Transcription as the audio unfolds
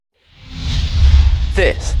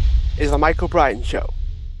This is the Michael Brighton Show.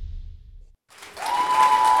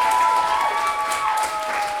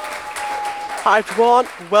 Hi everyone,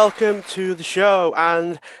 welcome to the show,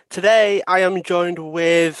 and today I am joined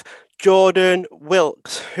with Jordan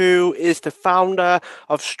Wilkes, who is the founder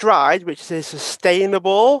of Stride, which is a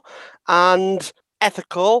sustainable and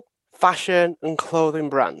ethical fashion and clothing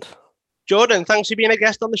brand. Jordan, thanks for being a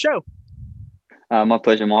guest on the show. My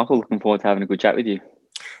pleasure, Michael. Looking forward to having a good chat with you.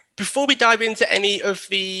 Before we dive into any of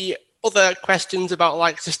the other questions about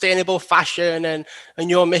like sustainable fashion and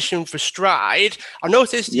your mission for Stride, I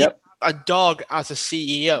noticed you have a dog as a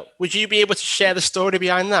CEO. Would you be able to share the story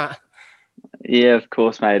behind that? Yeah, of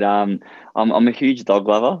course, mate. I'm a huge dog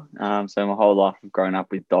lover. So my whole life I've grown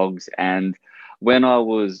up with dogs, and when I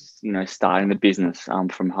was, starting the business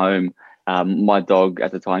from home, my dog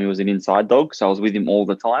at the time, he was an inside dog, so I was with him all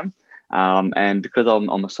the time. And because I'm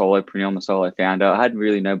a solopreneur, I'm a solo founder, I had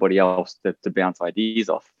really nobody else to bounce ideas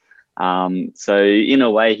off. So in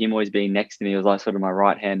a way, him always being next to me was like sort of my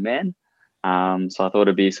right-hand man. So I thought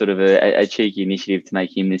it'd be sort of a cheeky initiative to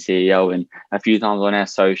make him the CEO. And a few times on our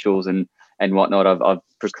socials and whatnot, I've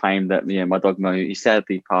proclaimed that my dog Mo, he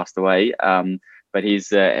sadly passed away, but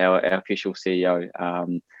he's our official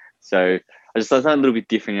CEO. So I just thought something a little bit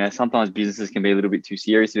different. Sometimes businesses can be a little bit too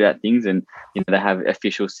serious about things, and they have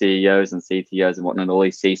official CEOs and CTOs and whatnot, all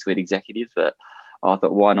these C-suite executives. But I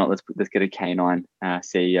thought, why not? Let's get a canine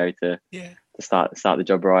CEO to start the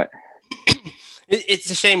job right.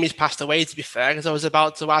 It's a shame he's passed away, to be fair, because I was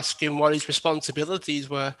about to ask him what his responsibilities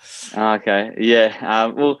were. Okay, yeah.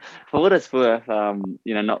 Well, for what it's worth,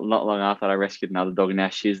 not long after I rescued another dog, now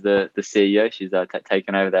she's the CEO. She's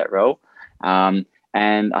taken over that role, and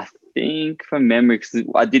I think from memory, because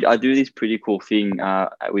I do this pretty cool thing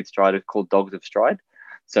with Stride called Dogs of Stride.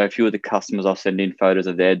 So a few of the customers, I'll send in photos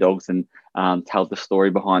of their dogs and tell the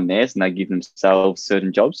story behind theirs, and they give themselves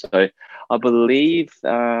certain jobs. So I believe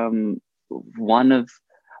one of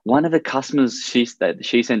the customers she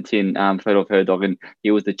sent in photo of her dog, and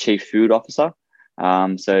he was the chief food officer.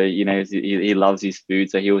 So he loves his food,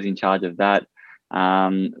 so he was in charge of that.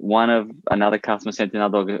 Another customer sent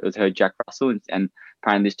another dog. It was her Jack Russell, and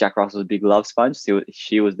apparently this Jack Russell was a big love sponge. So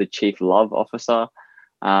she was the chief love officer.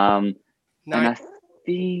 Nice. And I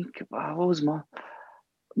think what was my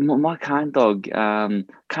current dog? Can't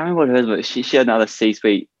remember what hers was. She had another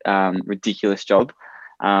C-suite ridiculous job.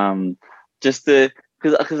 Just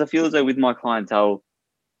because I feel as though with my clientele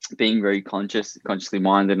being very consciously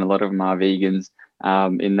minded, and a lot of them are vegans,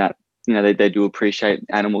 in that they do appreciate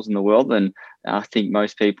animals in the world, and I think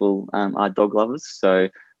most people are dog lovers. So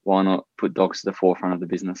why not put dogs to the forefront of the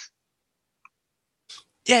business?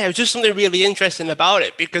 Yeah, it was just something really interesting about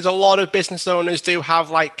it, because a lot of business owners do have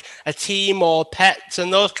like a team or pets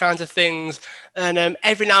and those kinds of things, and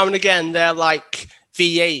every now and again they're like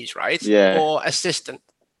VAs, right? Yeah. Or assistant.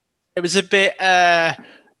 It was a bit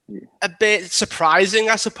surprising,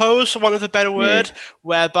 I suppose, for want of a better word,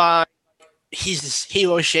 whereby he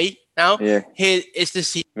or she now. Yeah. He is the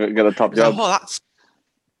CEO. Got a top job. Oh, that's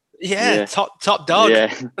top dog. Yeah.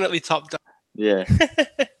 Definitely top dog. Yeah.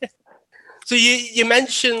 So you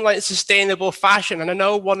mentioned like sustainable fashion, and I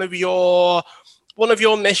know one of your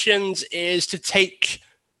missions is to take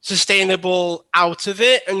sustainable out of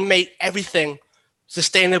it and make everything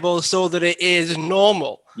sustainable so that it is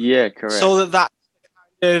normal. Yeah, correct. So that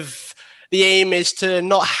kind of the aim is to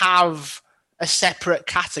not have a separate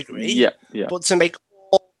category, but to make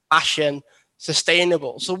all fashion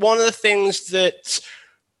sustainable. So one of the things that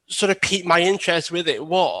sort of piqued my interest with it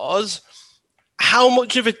was, how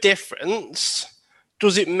much of a difference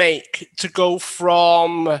does it make to go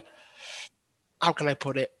from, how can I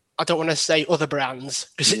put it? I don't want to say other brands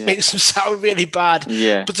because it makes them sound really bad.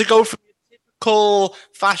 Yeah. But to go from a typical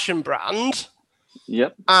fashion brand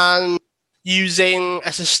and using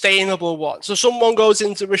a sustainable one. So someone goes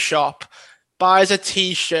into a shop, buys a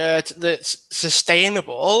T-shirt that's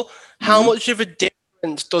sustainable. How much of a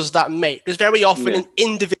difference does that make? Because very often in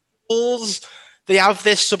individuals, they have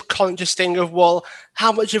this subconscious thing of, well,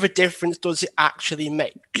 how much of a difference does it actually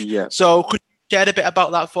make? Yeah. So could you share a bit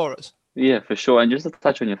about that for us? Yeah, for sure. And just to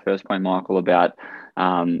touch on your first point, Michael, about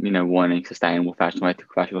wanting sustainable fashion,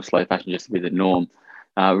 ethical fashion, or slow fashion just to be the norm.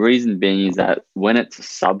 Reason being is that when it's a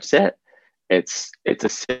subset, it's a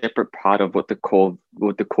separate part of what the core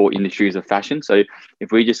industries of fashion. So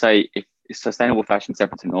if we just say if sustainable fashion is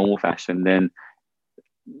separate to normal fashion, then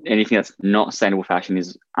anything that's not sustainable fashion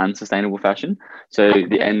is unsustainable fashion. So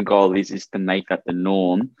the end goal is to make that the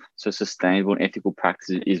norm. So sustainable and ethical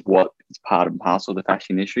practice is what is part and parcel of the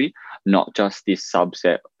fashion industry, not just this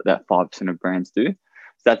subset that 5% of brands do.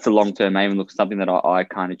 that's a long-term aim and looks something that I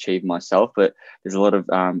can't achieve myself. But there's a lot of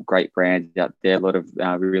great brands out there, a lot of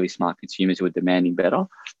really smart consumers who are demanding better.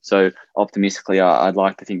 So optimistically, I'd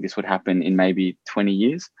like to think this would happen in maybe 20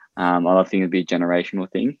 years. I love think it'd be a generational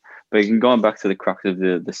thing. But going back to the crux of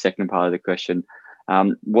the second part of the question,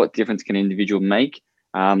 what difference can an individual make?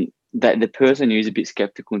 That the person who's a bit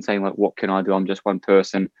skeptical and saying like, what can I do? I'm just one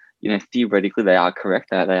person. Theoretically, they are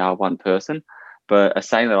correct. That they are one person. But a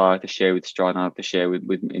saying that I like to share with Stride and I like to share with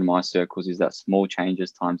in my circles is that small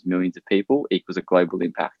changes times millions of people equals a global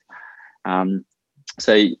impact.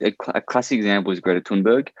 So a classic example is Greta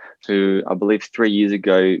Thunberg, who I believe 3 years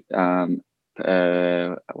ago,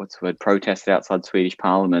 protested outside Swedish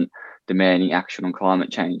Parliament demanding action on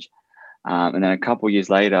climate change. And then a couple of years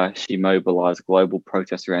later, she mobilized global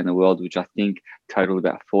protests around the world, which I think totaled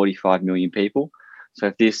about 45 million people. So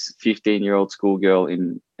if this 15-year-old schoolgirl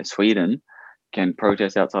in Sweden can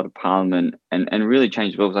protest outside of Parliament and really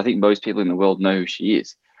change the world, because I think most people in the world know who she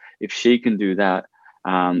is. If she can do that,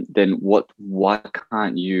 then why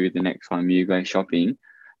can't you, the next time you go shopping,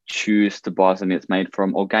 choose to buy something that's made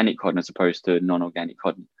from organic cotton as opposed to non-organic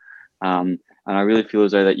cotton? And I really feel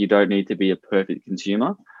as though that you don't need to be a perfect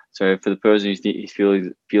consumer. So for the person who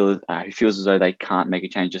feels as though they can't make a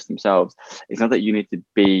change just themselves, it's not that you need to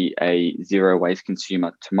be a zero waste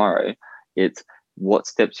consumer tomorrow. It's what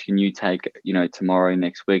steps can you take, tomorrow,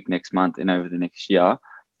 next week, next month, and over the next year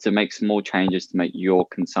to make small changes to make your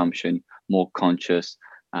consumption more conscious,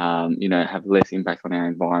 have less impact on our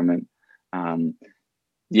environment.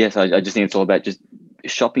 Yes, I just think it's all about just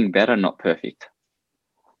shopping better, not perfect.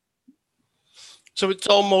 So it's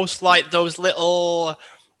almost like those little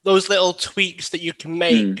tweaks that you can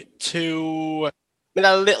make to make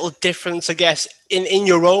a little difference, I guess, in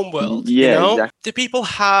your own world. Yeah, exactly. Do people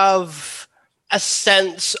have a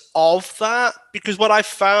sense of that? Because what I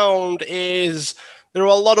found is there are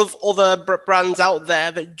a lot of other brands out there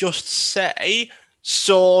that just say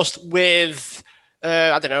sourced with,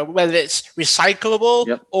 I don't know, whether it's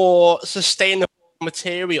recyclable or sustainable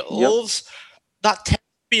materials. That tends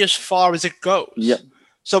to be as far as it goes.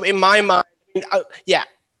 So in my mind,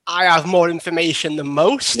 I have more information than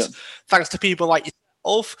most, thanks to people like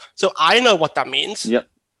yourself. So I know what that means.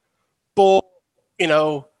 But,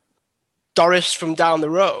 Doris from down the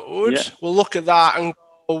road will look at that and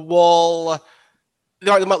go, well,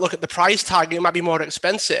 they might look at the price tag and it might be more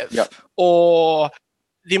expensive. Or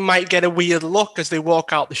they might get a weird look as they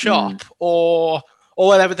walk out the shop or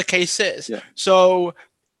whatever the case is. So it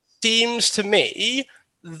seems to me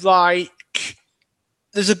like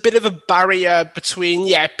there's a bit of a barrier between,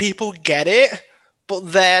 people get it,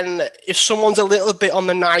 but then if someone's a little bit on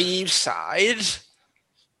the naive side,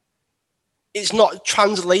 it's not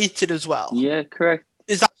translated as well. Yeah, correct.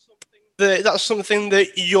 Is that something that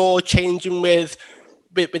you're changing with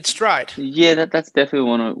Stride? Yeah, that's definitely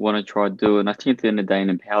want to try to do. And I think at the end of the day, an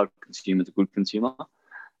empowered consumer is a good consumer.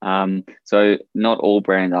 So not all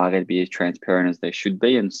brands are going to be as transparent as they should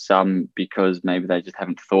be, and some because maybe they just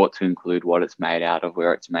haven't thought to include what it's made out of,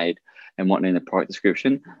 where it's made, and what in the product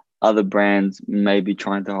description. Other brands may be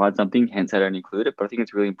trying to hide something, hence they don't include it. But I think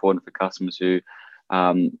it's really important for customers who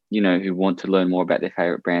want to learn more about their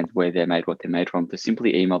favorite brands, where they're made, what they're made from, to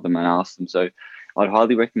simply email them and ask them. So I'd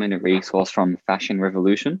highly recommend a resource from Fashion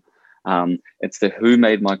Revolution. It's the Who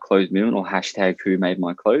Made My Clothes movement, or hashtag Who Made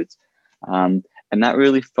My Clothes. And that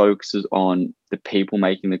really focuses on the people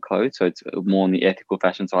making the clothes. So it's more on the ethical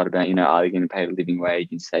fashion side about, are they getting paid a living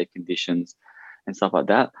wage in safe conditions and stuff like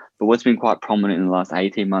that. But what's been quite prominent in the last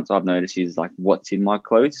 18 months, I've noticed, is like what's in my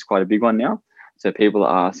clothes is quite a big one now. So people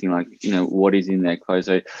are asking like, what is in their clothes?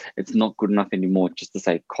 So it's not good enough anymore just to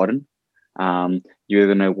say cotton. You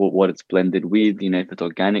either know what it's blended with, if it's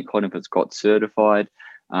organic cotton, if it's got certified.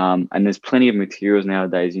 And there's plenty of materials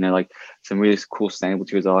nowadays, like some really cool sustainable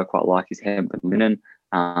materials I quite like is hemp and linen.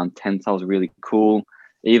 Tensile is really cool.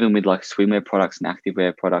 Even with like swimwear products and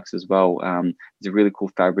activewear products as well. There's a really cool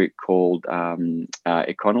fabric called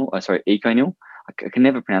Econyl. I can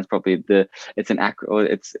never pronounce properly. It's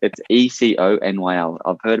ECONYL.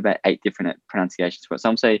 I've heard about 8 different pronunciations for it.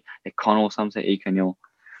 Some say Econyl, some say Econyl.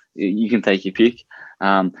 You can take your pick.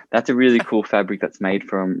 That's a really cool fabric that's made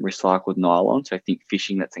from recycled nylon. So I think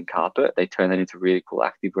fishing that's in carpet, they turn that into really cool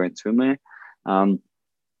activewear and swimwear. So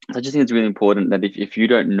I just think it's really important that if you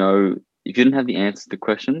don't know, if you don't have the answers to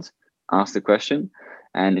questions, ask the question.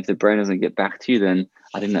 And if the brand doesn't get back to you, then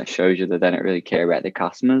I think that shows you that they don't really care about their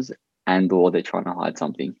customers and or they're trying to hide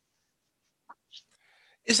something.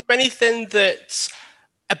 Is there anything that's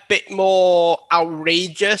a bit more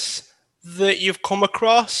outrageous that you've come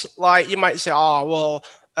across? Like you might say,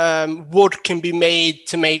 wood can be made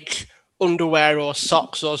to make underwear or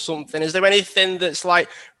socks or something. Is there anything that's like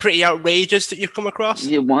pretty outrageous that you've come across?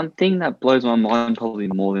 Yeah, one thing that blows my mind probably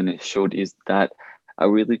more than it should is that a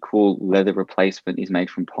really cool leather replacement is made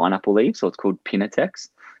from pineapple leaves. So it's called Pinatex,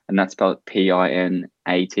 and that's spelled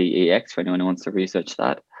Pinatex for anyone who wants to research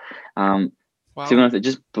that. Wow. To be honest, it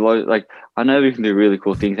just blows. Like, I know we can do really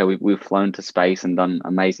cool things. How we've flown to space and done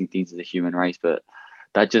amazing things as a human race, but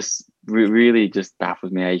that just really just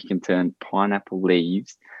baffles me how you can turn pineapple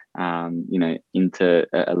leaves, into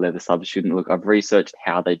a leather substitute. And look, I've researched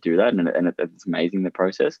how they do that, and it's amazing, the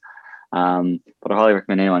process. But I highly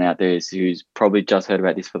recommend anyone out there who's probably just heard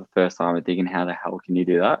about this for the first time and thinking, how the hell can you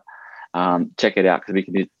do that? Check it out, because we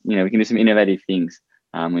can do some innovative things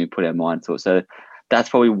when we put our mind to it. So that's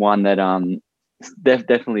probably one that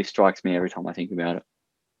definitely strikes me every time I think about it.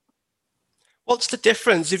 What's the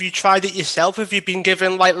difference? Have you tried it yourself? Have you been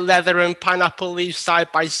given like leather and pineapple leaves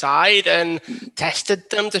side by side and tested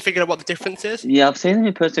them to figure out what the difference is? Yeah, I've seen them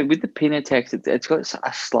in person. With the Pinatex, it's got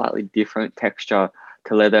a slightly different texture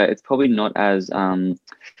to leather. It's probably not as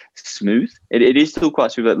smooth. It is still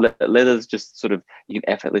quite smooth, but leather's just sort of, you can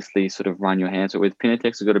effortlessly sort of run your hands. So with Pinatex,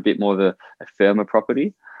 it's got a bit more of a firmer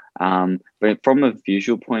property. But from a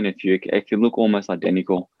visual point of view, it can look almost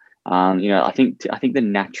identical. I think the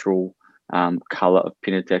natural color of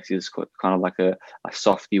Pinatex is kind of like a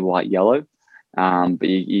softy white yellow, but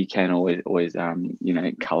you can always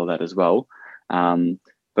color that as well.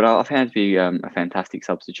 But I found it to be a fantastic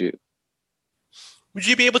substitute. Would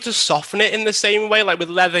you be able to soften it in the same way? Like with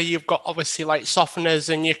leather, you've got obviously like softeners,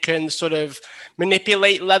 and you can sort of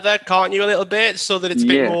manipulate leather, can't you, a little bit, so that it's a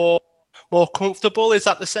bit more comfortable? Is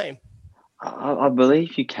that the same? I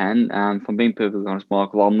believe you can. If I'm being perfectly honest,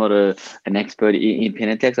 Michael, I'm not an expert in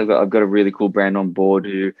Pinatex. I've got a really cool brand on board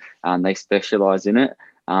who they specialize in it.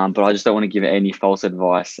 But I just don't want to give any false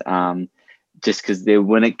advice. Just because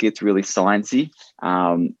when it gets really sciencey,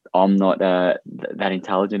 I'm not that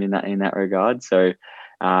intelligent in that regard. So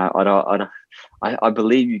I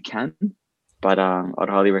believe you can, but I'd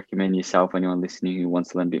highly recommend yourself, anyone listening who wants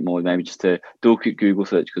to learn a bit more, maybe just to do a quick Google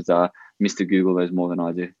search, because Mr. Google knows more than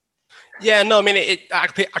I do. Yeah, no, I mean, I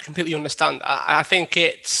completely understand. I think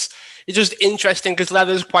it's just interesting because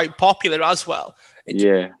leather is quite popular as well.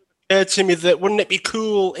 It occurred to me that wouldn't it be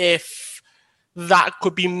cool if that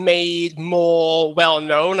could be made more well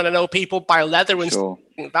known? And I know people buy leather and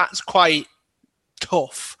that's quite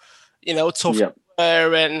tough, tough to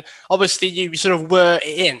wear. And obviously you sort of wear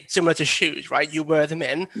it in, similar to shoes, right? You wear them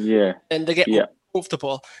in, and they get more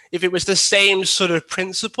comfortable. If it was the same sort of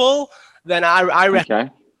principle, then I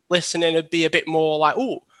reckon listening would be a bit more like,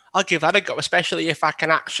 oh, I'll give that a go, especially if I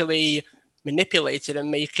can actually manipulate it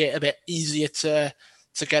and make it a bit easier to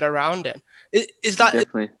get around in. Is that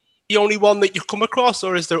definitely the only one that you've come across,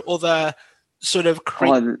 or is there other sort of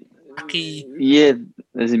crazy? Yeah,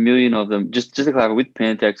 there's a million of them. Just to clarify, with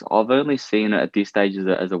Panatex, I've only seen it at this stage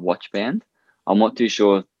as a watch band. I'm not too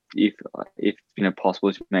sure if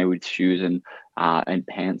possible, maybe with shoes and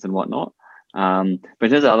pants and whatnot. But in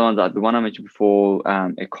terms of other ones, like the one I mentioned before,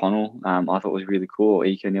 Econal, I thought was really cool.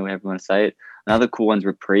 Econal, however you want to say it. Another cool one's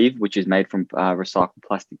Reprieve, which is made from recycled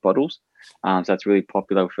plastic bottles. So that's really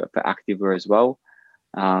popular for activewear as well.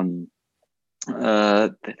 I'm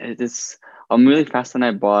really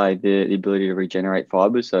fascinated by the ability to regenerate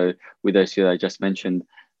fibers. So with those two that I just mentioned,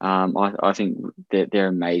 I think they're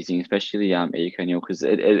amazing, especially Econal, because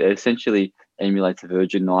it essentially emulates a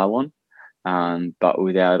virgin nylon. But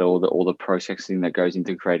without all the processing that goes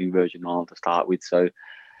into creating virgin nylon to start with. So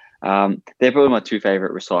they're probably my two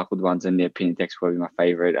favorite recycled ones, and their Pinatex probably my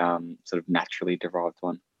favorite sort of naturally derived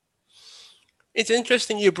one. It's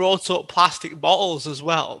interesting you brought up plastic bottles as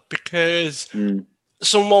well, because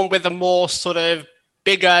someone with a more sort of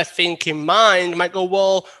bigger thinking mind might go,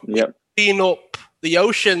 well, we clean up the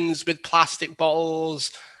oceans with plastic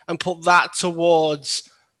bottles and put that towards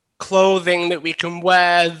clothing that we can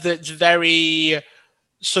wear that's very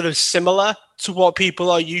sort of similar to what people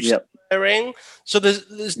are used to wearing. So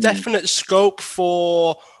there's definite scope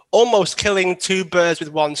for almost killing two birds with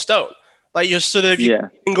one stone. Like you're sort of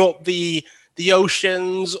cleaning up the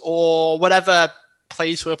oceans or whatever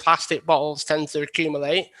place where plastic bottles tend to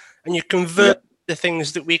accumulate, and you convert the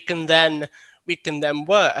things that we can then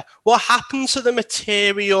wear. What happens to the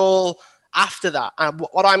material after that? And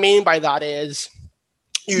what I mean by that is,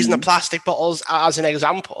 using the plastic bottles as an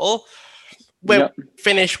example, when we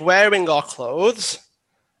finish wearing our clothes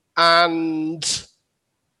and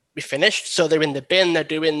we finished, so they're in the bin, they're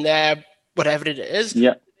doing their whatever it is,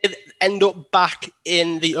 they end up back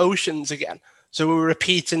in the oceans again. So we're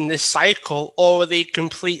repeating this cycle, or are they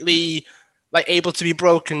completely able to be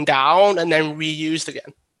broken down and then reused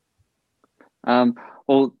again?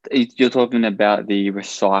 Well, you're talking about the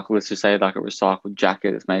recycle. Let's just say like a recycled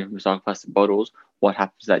jacket that's made from recycled plastic bottles. What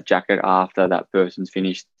happens to that jacket after that person's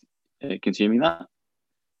finished consuming that?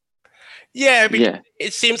 Yeah, because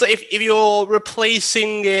it seems like if you're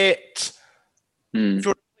replacing it, if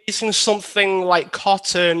you're replacing something like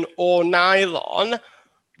cotton or nylon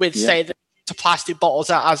with, say, the plastic bottles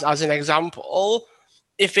as an example,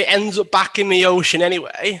 if it ends up back in the ocean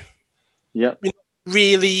anyway,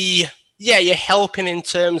 really, you're helping in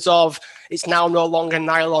terms of it's now no longer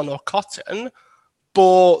nylon or cotton,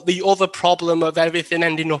 but the other problem of everything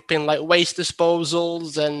ending up in like waste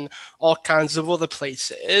disposals and all kinds of other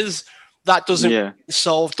places, that doesn't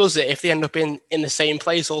solve, does it, if they end up in the same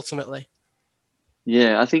place ultimately?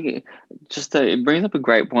 Yeah, I think it brings up a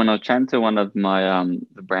great point. I was chatting to one of my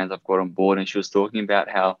the brands I've got on board, and she was talking about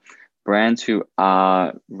how brands who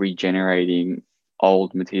are regenerating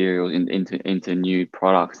old materials into new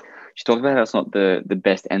products. She talked about how it's not the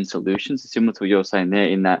best end solutions. Similar to what you're saying there,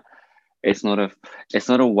 in that it's not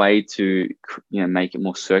a way to make it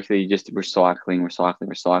more circular. You're just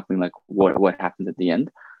recycling. Like what happens at the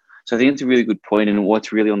end. So I think it's a really good point, and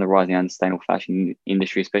what's really on the rise in the sustainable fashion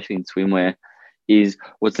industry, especially in swimwear, is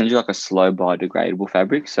what's essentially like a slow biodegradable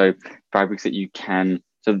fabric. So fabrics that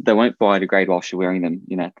so they won't biodegrade whilst you're wearing them,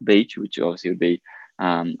 at the beach, which obviously would be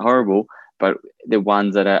horrible. But the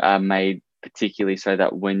ones that are made particularly so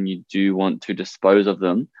that when you do want to dispose of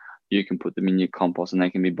them, you can put them in your compost and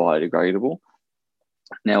they can be biodegradable.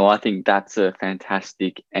 Now, I think that's a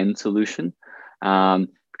fantastic end solution, because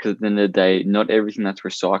at the end of the day, not everything that's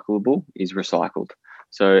recyclable is recycled.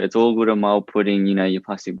 So it's all good and well putting, your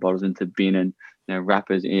plastic bottles into bin and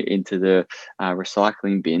wrappers into the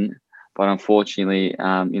recycling bin. But unfortunately,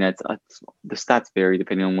 the stats vary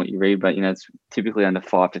depending on what you read, but it's typically under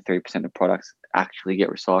 5 to 3% of products actually get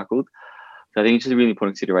recycled. So I think it's just a really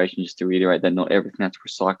important consideration, just to reiterate that not everything that's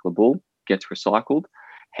recyclable gets recycled.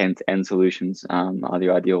 Hence, end solutions are the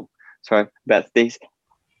ideal. Sorry about this.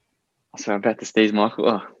 Sorry about the sneeze, Michael.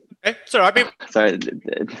 Oh. Okay, sorry. I'll be sorry.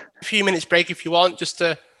 A few minutes break if you want, just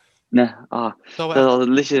to. No. So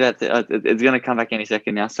literally it's going to come back any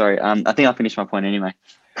second now. Sorry. I think I finished my point anyway.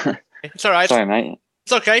 It's all right. Sorry, mate.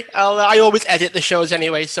 It's okay. I always edit the shows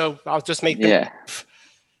anyway, so I'll just make them.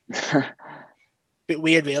 Yeah. Bit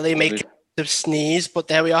weird, really. Make them sneeze, but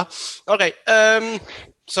there we are. Okay.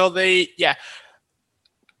 So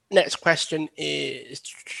next question is,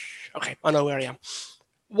 okay, I know where I am.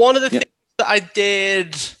 One of the things that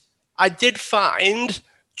I did find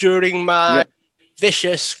during my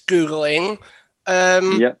vicious Googling,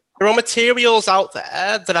 there are materials out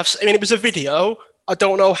there that it was a video. I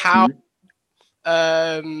don't know how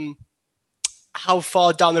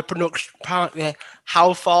far down the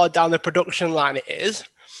production line it is.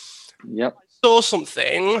 Yep. I saw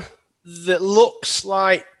something that looks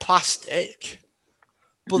like plastic,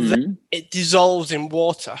 but then it dissolves in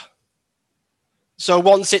water. So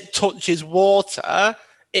once it touches water,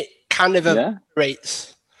 it kind of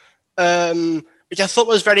evaporates, which I thought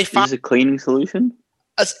was very fast. Is it a cleaning solution?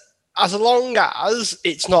 As long as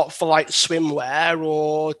it's not for like swimwear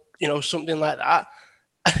or something like that.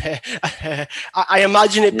 I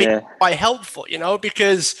imagine it being quite helpful,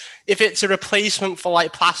 because if it's a replacement for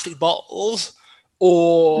like plastic bottles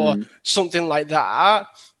or something like that,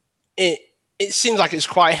 it seems like it's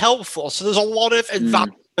quite helpful. So there's a lot of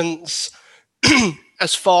advancements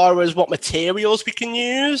as far as what materials we can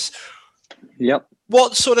use. Yep.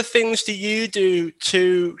 What sort of things do you do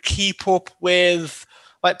to keep up with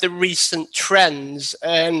like the recent trends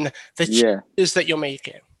and the changes that you're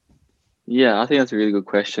making? Yeah, I think that's a really good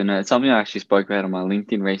question. It's something I actually spoke about on my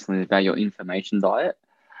LinkedIn recently about your information diet.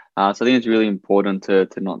 So I think it's really important to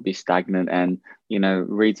not be stagnant and,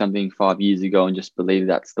 read something 5 years ago and just believe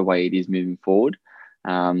that's the way it is moving forward.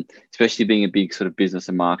 Especially being a big sort of business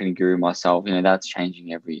and marketing guru myself, that's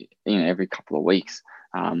changing every couple of weeks.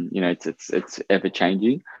 It's ever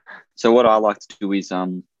changing. So what I like to do is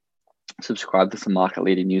subscribe to some market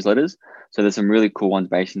leading newsletters. So there's some really cool ones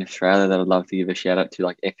based in Australia that I'd love to give a shout out to,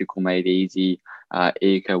 like Ethical Made Easy,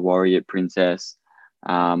 Eco Warrior Princess.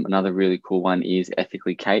 Another really cool one is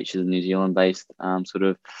Ethically Kate. She's a New Zealand based sort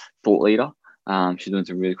of thought leader. She's doing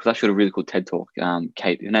some really cool, actually got a really cool TED talk.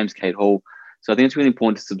 Kate, her name's Kate Hall. So I think it's really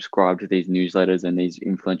important to subscribe to these newsletters and these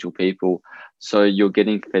influential people, so you're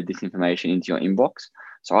getting fed this information into your inbox.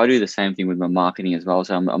 So I do the same thing with my marketing as well.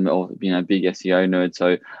 So I'm a big SEO nerd. So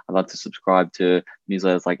I love to subscribe to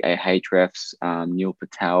newsletters like Ahrefs, Neil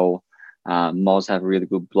Patel, Moz have a really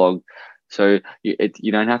good blog. So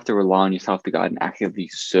you don't have to rely on yourself to go and actively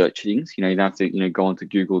search things. You don't have to go onto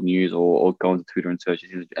Google News or go onto Twitter and search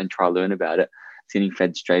things and try to learn about it. getting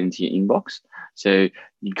fed straight into your inbox. So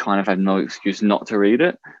you kind of have no excuse not to read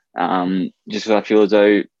it. Just because I feel as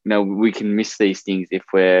though, we can miss these things if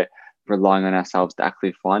we're relying on ourselves to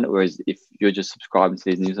actually find it. Whereas if you're just subscribing to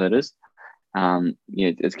these newsletters,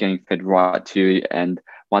 it's getting fed right to you. And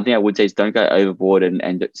one thing I would say is don't go overboard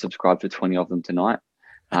and subscribe to 20 of them tonight,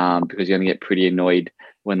 because you're going to get pretty annoyed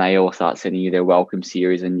when they all start sending you their welcome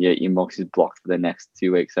series and your inbox is blocked for the next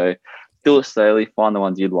 2 weeks. So do it slowly, find the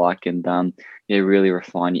ones you like, and really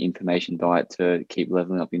refine your information diet to keep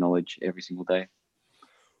leveling up your knowledge every single day.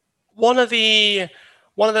 One of the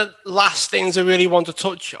last things I really want to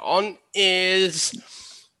touch on is,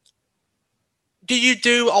 do you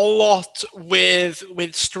do a lot with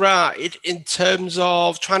Stride in terms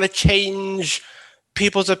of trying to change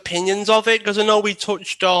people's opinions of it? Because I know we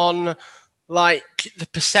touched on like the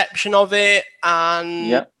perception of it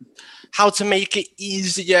and how to make it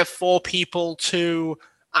easier for people to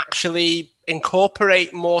actually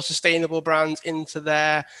incorporate more sustainable brands into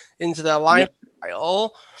their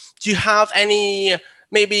lifestyle. Do you have any,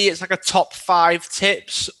 maybe it's like a top 5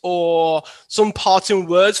 tips or some parting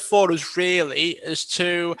words for us really as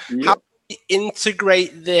to how we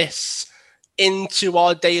integrate this into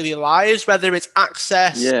our daily lives, whether it's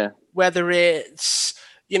access, whether it's,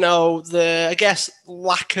 the, I guess,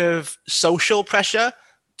 lack of social pressure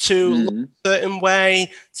to look a certain way,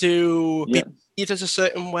 to be perceived as a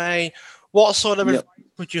certain way. What sort of advice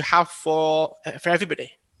would you have for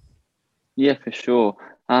everybody? Yeah, for sure.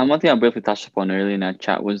 One thing I briefly touched upon earlier in our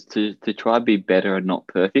chat was to try to be better and not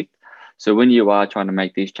perfect. So when you are trying to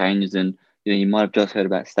make these changes, and you might have just heard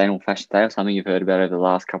about Sustainable Fashion Day or something you've heard about over the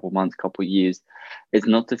last couple of months, couple of years, it's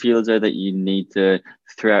not to feel as though that you need to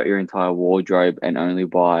throw out your entire wardrobe and only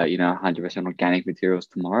buy 100% organic materials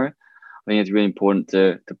tomorrow. I think it's really important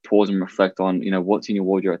to pause and reflect on what's in your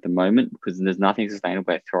wardrobe at the moment, because there's nothing sustainable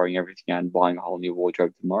about throwing everything out and buying a whole new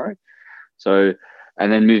wardrobe tomorrow. So,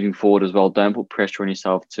 and then moving forward as well, don't put pressure on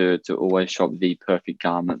yourself to always shop the perfect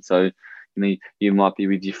garment. So you might be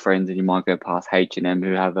with your friends and you might go past H&M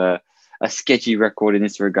who have a sketchy record in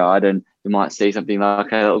this regard, and you might see something like,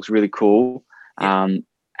 okay, that looks really cool. And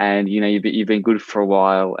you've been good for a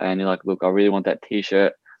while and you're like, look, I really want that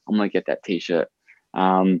t-shirt. I'm gonna get that t-shirt.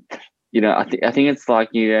 I think it's like,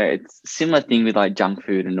 it's a similar thing with like junk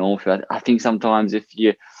food and all food. I think sometimes if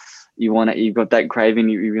you've got that craving,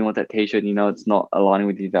 you really want that t-shirt, it's not aligning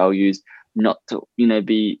with your values, not to,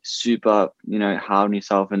 be super, hard on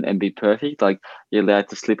yourself and be perfect. Like, you're allowed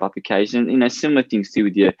to slip up occasionally. Similar things too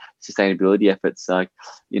with your sustainability efforts. Like,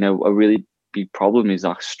 a really big problem is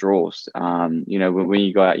like straws. When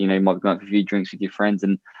you go out, you might be going for a few drinks with your friends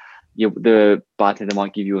and the bartender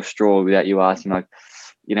might give you a straw without you asking, like,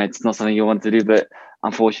 it's not something you want to do, but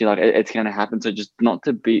unfortunately, like, it's going to happen. So just not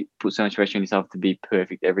to put so much pressure on yourself to be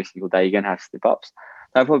perfect every single day. You're going to have slip ups.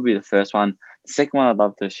 That'd probably be the first one. The second one I'd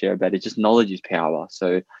love to share about is just knowledge is power.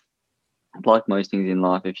 So like most things in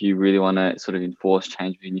life, if you really want to sort of enforce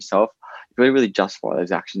change within yourself, you've got to really justify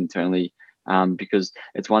those actions internally. Because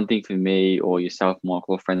it's one thing for me or yourself,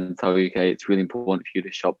 Michael, or friends tell you, okay, it's really important for you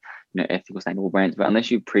to shop, ethical, sustainable brands. But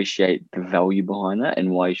unless you appreciate the value behind that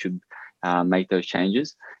and why you should make those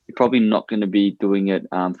changes, you're probably not going to be doing it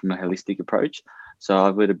from a holistic approach. So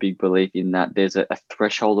I've got a big belief in that there's a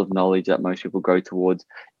threshold of knowledge that most people go towards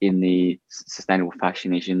in the sustainable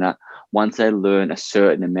fashion issue, in that once they learn a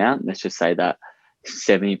certain amount, let's just say that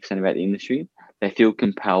 70% about the industry, they feel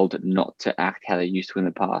compelled not to act how they used to in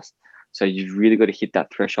the past. So you've really got to hit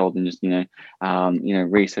that threshold and just,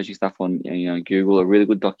 researching stuff on, Google. A really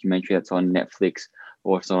good documentary that's on Netflix,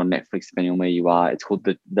 or if it's not on Netflix, depending on where you are, it's called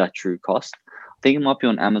The True Cost. I think it might be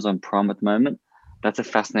on Amazon Prime at the moment. That's a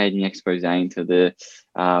fascinating expose into the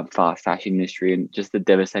fast fashion industry and just the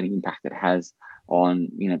devastating impact it has on,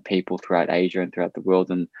 people throughout Asia and throughout the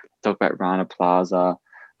world. And talk about Rana Plaza.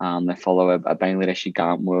 They follow a Bangladeshi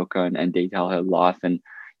garment worker and detail her life and,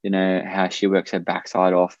 how she works her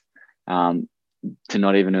backside off to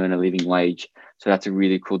not even earn a living wage. So that's a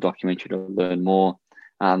really cool documentary to learn more.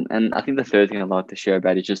 And I think the third thing I'd like to share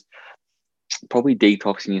about is just probably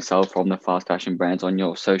detoxing yourself from the fast fashion brands on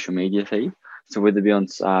your social media feed. So whether it be on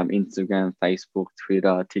Instagram, Facebook,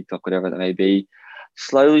 Twitter, TikTok, whatever that may be,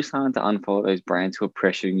 slowly starting to unfollow those brands who are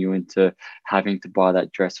pressuring you into having to buy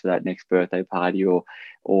that dress for that next birthday party,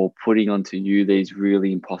 or putting onto you these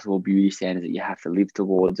really impossible beauty standards that you have to live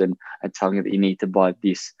towards, and telling you that you need to buy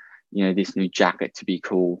this, this new jacket to be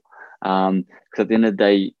cool. Because at the end of the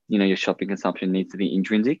day, your shopping consumption needs to be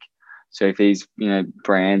intrinsic. So if these,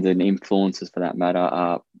 brands and influencers for that matter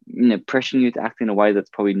are, pressuring you to act in a way that's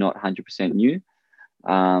probably not 100% new,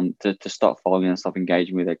 to stop following and stop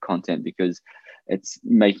engaging with their content, because it's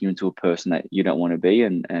making you into a person that you don't want to be,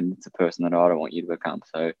 and it's a person that I don't want you to become.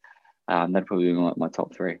 So that'd probably be my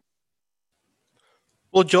top three.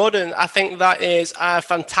 Well, Jordan, I think that is a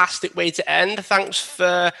fantastic way to end. Thanks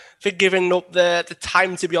for giving up the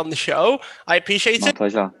time to be on the show. I appreciate it. My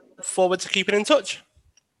pleasure. Look forward to keeping in touch.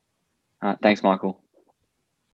 Thanks, Michael.